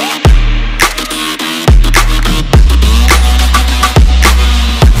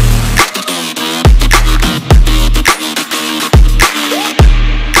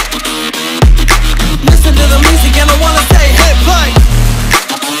 Listen to the music and I wanna say hit play.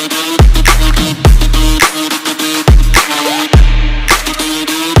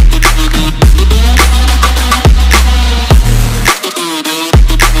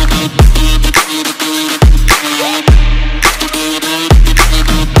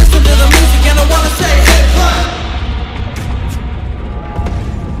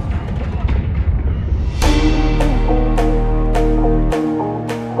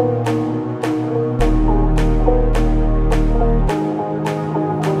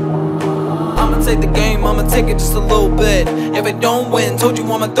 Take it just a little bit. If I don't win, told you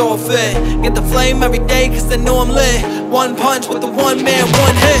I'ma throw a fit. Get the flame every day cause I know I'm lit. One punch with the one man,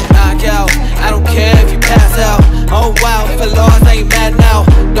 one hit. Knock out, I don't care if you pass out. Oh wow, if I lost, I ain't mad now.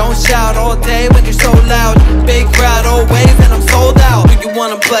 Don't shout all day when you're so loud. Big crowd always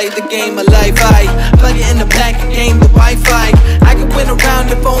play the game of life. I plug it in the back and game the Wi-Fi. I can win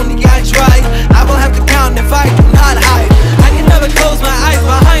around if only I try. I will have to count if I do not hide. I can never close my eyes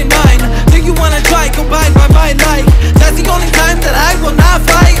behind mine. Do you wanna try? Go by my light. That's the only time that I will not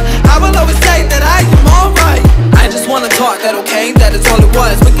fight. I will always say that I am alright. I just wanna talk, that okay? That is all it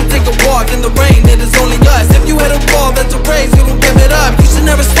was. We can take a walk in the rain, it is only us. If you hit a wall, that's a race, you don't give it up. You should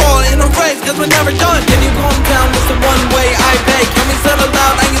never stall in a race, cause we're never done. If you going down, it's the one way I beg. Can we settle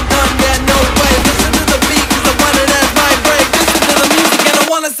down, I ain't done yet, no way. Listen to the beat, cause I want it as my break. Listen to the music and I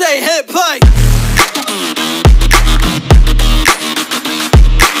wanna say hit play.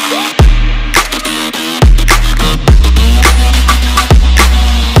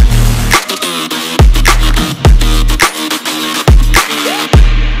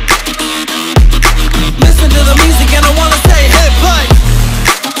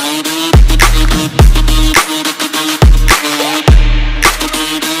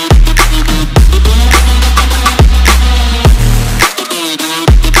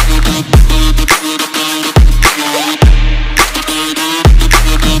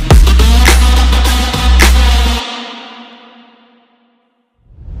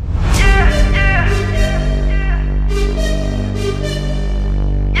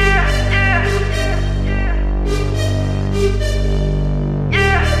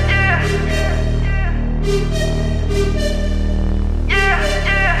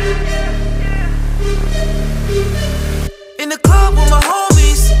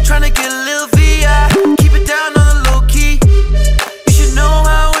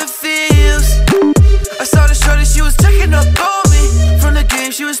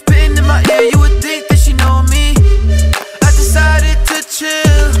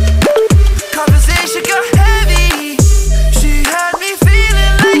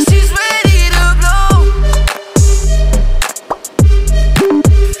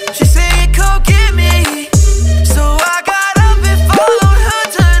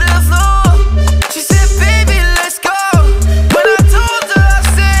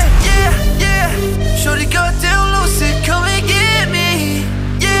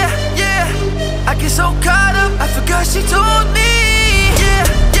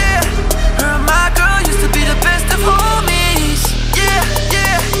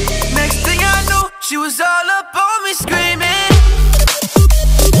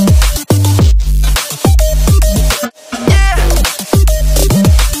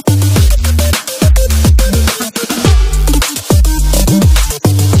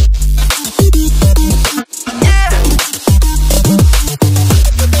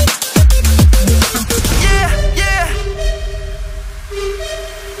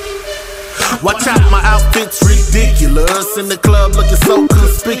 Watch out, my outfit's ridiculous. In the club looking so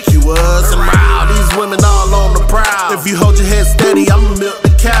conspicuous. And wow, these women all on the prowl. If you hold your head steady, I'ma milk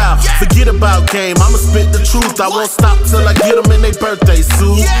the cow. Forget about game, I'ma spit the truth. I won't stop till I get them in their birthday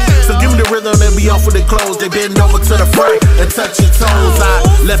suit. So give me the rhythm and be off with their clothes. They bend over to the front and touch your toes. I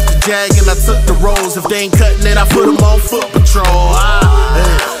left the jag and I took the rolls. If they ain't cutting it, I put them on foot patrol.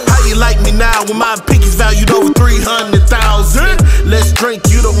 How you like me now when my pinky's valued over 300,000? Let's drink,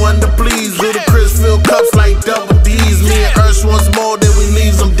 you the one to please. Little Chris fill cups like double D's. Me and Ursh once more, then we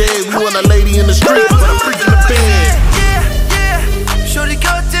leave them dead. We want a lady in the street, but a freak in the bed. Shorty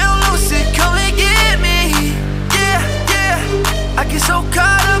got down loose and come and get me. I get so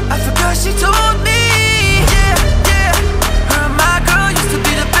caught up, I forgot she told me. Her and my girl used to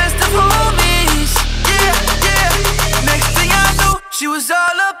be the best of homies. Next thing I knew, she was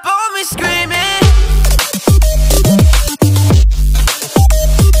all up on me screaming.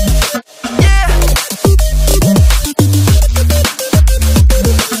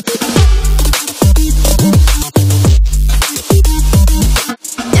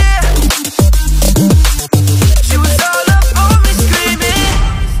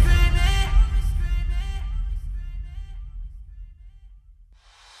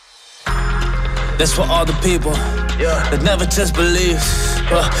 That's for all the people that never just believed,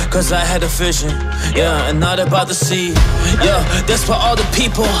 cause I had a vision, and now they're about to see. That's for all the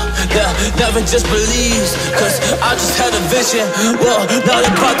people that never just believed, cause I just had a vision, now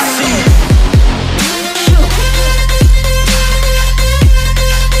they're about to see.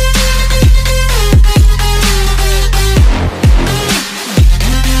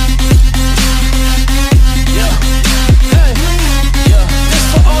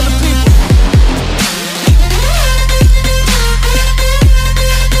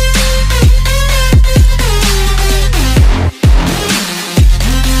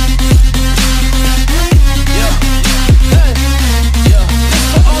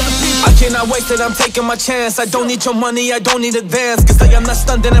 wasted, I'm taking my chance. I don't need your money, I don't need advance, cause I am not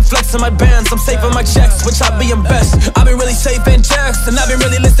stunting and flexing my bands. I'm saving my checks, which I be invest. I've been really saving checks, and I've been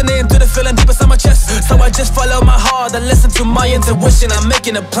really listening to the feeling deep inside my chest. So I just follow my heart and listen to my intuition. I'm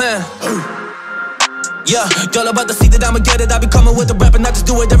making a plan. Yeah, y'all about to see that I'ma get it. I be coming with the rap and I just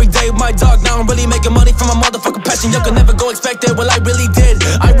do it every day with my dog. Now I'm really making money from my motherfucking passion. Y'all can never go expect it, well I really did.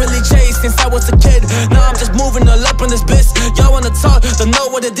 I really chased since I was a kid. Now I'm just moving all up in this bitch. Y'all wanna talk, don't know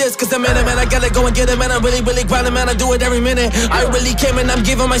what it is, cause I'm in it, man. I gotta go and get it, man. I'm really, really grinding, man. I do it every minute. I really came and I'm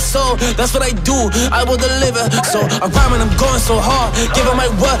giving my soul. That's what I do, I will deliver. So I rhyme and I'm going so hard. Giving my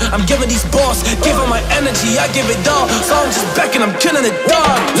what, I'm giving these balls. Giving my energy, I give it all. So I'm just back and I'm killing it,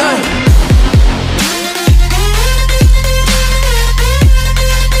 dog. Like,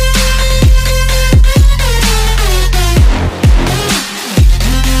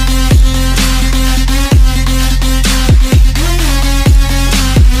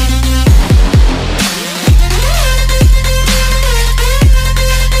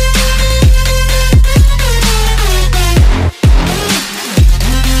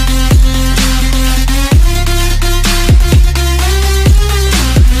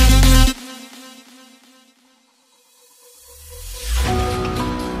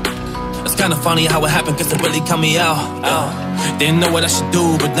 kinda funny how it happened, cause it really cut me out. Didn't know what I should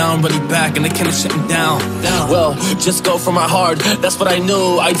do, but now I'm really back and they can't shut me down. Well, just go for my heart, that's what I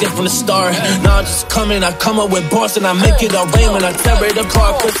knew, I did from the start. Now I just come in, I come up with bars and I make it all rain when I tear it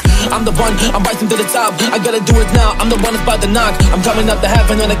apart. Cause I'm the one, I'm rising to the top, I gotta do it now, I'm the one that's about to knock. I'm coming up to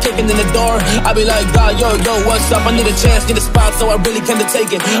heaven and I'm kicking in the door. I be like, God, yo, what's up? I need a chance, need a spot, so I really can't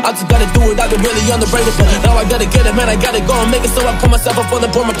take it. I just gotta do it, I've been really underrated, but now I gotta get it, man, I gotta go and make it. So I put myself up on the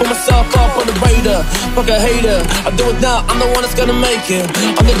board, I put myself up on the radar. Fuck a hater, I do it now, I'm the one that's gonna make it.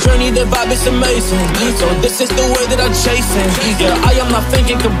 On the journey, the vibe is amazing. So this is the way that I'm chasing. Yeah, I am not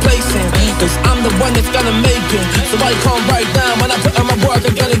thinking complacent, cause I'm the one that's gonna make it. So I come right down when I put in my work.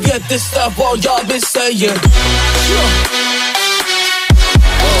 I gotta get this stuff all y'all been saying.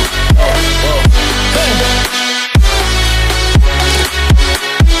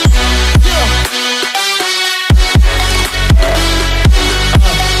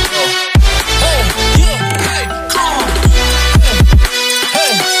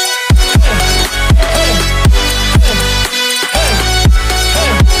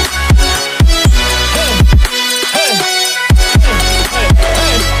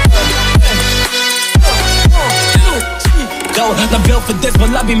 Not built for this,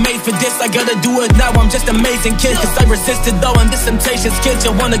 but I be made for this. I gotta do it now, I'm just amazing kid. Cause I resisted though, and this temptation's kids.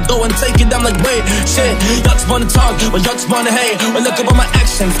 You wanna go and take it, I'm like, wait, shit. Y'all just wanna talk, well y'all just wanna hate. Well look up on my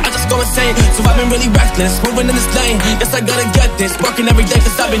actions, I just go insane. So I've been really reckless, moving in this lane. Yes, I gotta get this, working every day.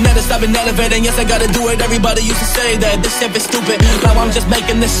 Cause I've been at this, I've been elevating. Yes, I gotta do it, everybody used to say that this shit is stupid. Now I'm just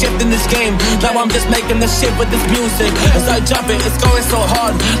making this shift in this game. Now I'm just making this shit with this music. As I jump it, it's going so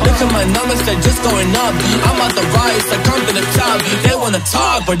hard. Look at my numbers, they're just going up. I'm on the rise, I come to the top. They wanna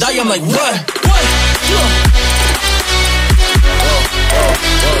talk, but I am like, what?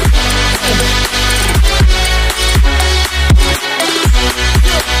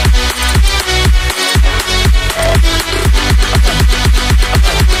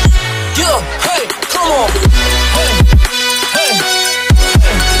 Yeah, hey, come on.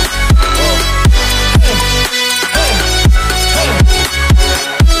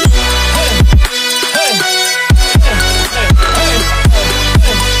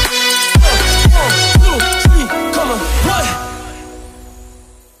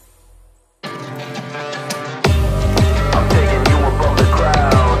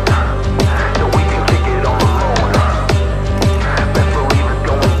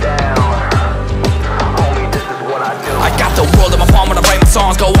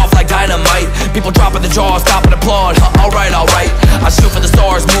 Songs go off like dynamite. People dropping the jaws, stopping applaud. Alright, I shoot for the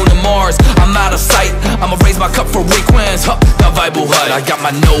stars, moon and Mars. I'm out of sight, I'ma raise my cup for Requenze. The Bible hut. I got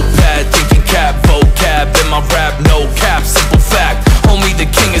my notepad, thinking cap, vocab in my rap, no cap, simple fact. Homie,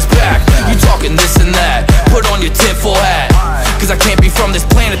 the king is back. You talking this and that, put on your tinfoil hat. Cause I can't be from this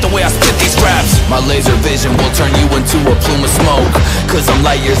planet the way I spit these raps. My laser vision will turn you into a plume of smoke. Cause I'm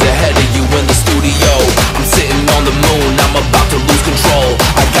light years ahead of you in the studio. I'm sitting on the moon, I'm about to lose control.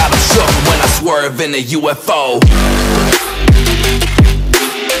 I got 'em shook when I swerve in a UFO.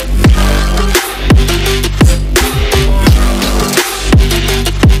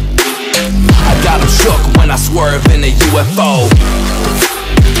 I got 'em shook when I swerve in a UFO.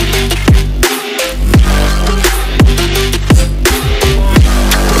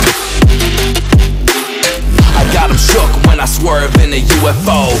 I got 'em shook when I swerve in a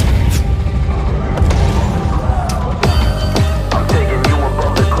UFO. I'm taking you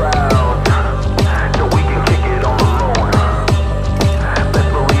above the crowd.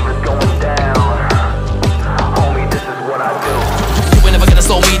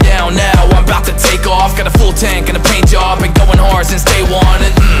 slow me down now. I'm about to take off, got a full tank and a paint job. Been going hard since day one,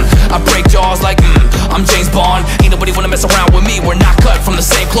 and I break jaws like I'm James Bond. Ain't nobody wanna mess around with me, we're not cut from the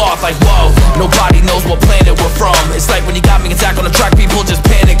same cloth. Like whoa, nobody knows what planet we're from. It's like when you got me attack on the track, people just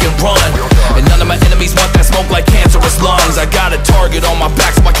panic and run. And none of my enemies want that smoke like cancerous lungs. I got a target on my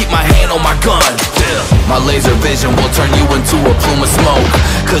back, so I keep my hand on my gun. My laser vision will turn you into a plume of smoke,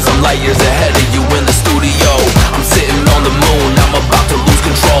 cause I'm light years ahead of you in the studio. I'm sitting on the moon, I'm about to lose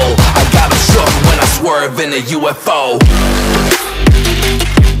control. I got 'em shook when I swerve in a UFO.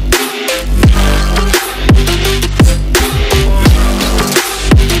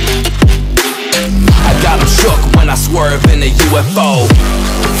 I got 'em shook when I swerve in a UFO.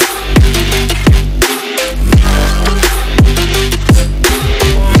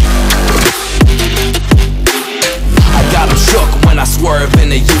 I got 'em shook when I swerve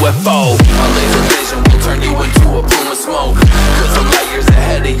in a UFO.